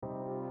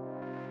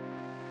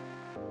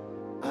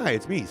Hi,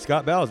 it's me,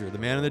 Scott Bowser, the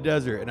man in the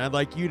desert, and I'd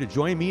like you to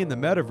join me in the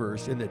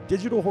metaverse in the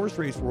digital horse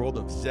race world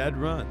of ZED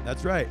Run.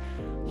 That's right.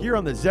 Here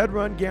on the ZED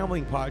Run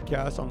Gambling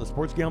Podcast on the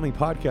Sports Gambling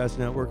Podcast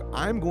Network,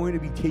 I'm going to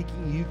be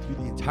taking you through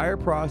the entire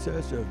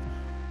process of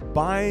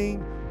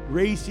buying,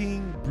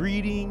 racing,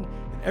 breeding,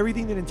 and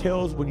everything that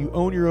entails when you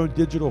own your own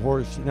digital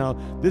horse. Now,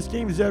 this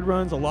game ZED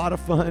Run's a lot of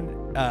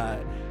fun,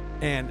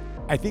 and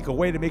I think a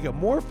way to make it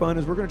more fun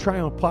is we're going to try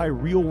and apply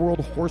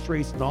real-world horse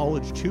race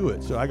knowledge to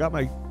it. So I got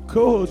my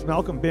co-host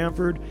Malcolm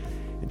Bamford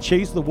and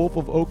Chase the Wolf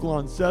of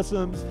Oaklawn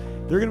Sessoms.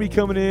 They're going to be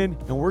coming in,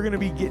 and we're going to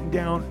be getting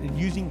down and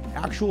using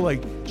actual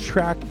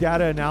track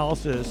data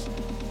analysis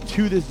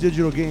to this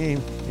digital game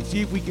and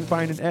see if we can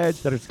find an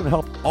edge that is going to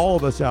help all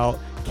of us out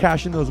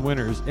cashing those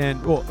winners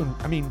and,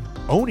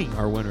 owning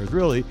our winners,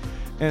 really.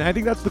 And I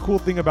think that's the cool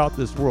thing about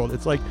this world.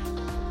 It's like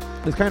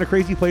this kind of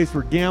crazy place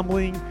where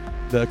gambling,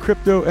 the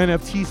crypto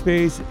NFT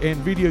space, and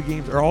video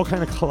games are all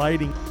kind of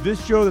colliding.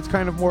 This show that's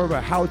kind of more of a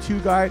how-to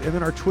guide, and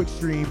then our Twitch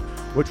stream,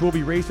 which we'll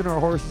be racing our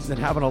horses and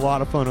having a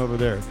lot of fun over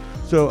there.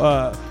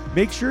 So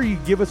make sure you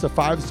give us a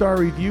 5-star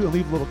review and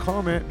leave a little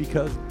comment,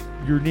 because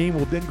your name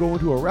will then go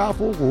into a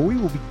raffle where we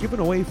will be giving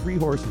away free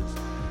horses.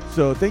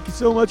 So thank you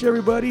so much,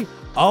 everybody.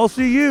 I'll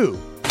see you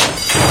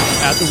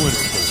at the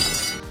winners.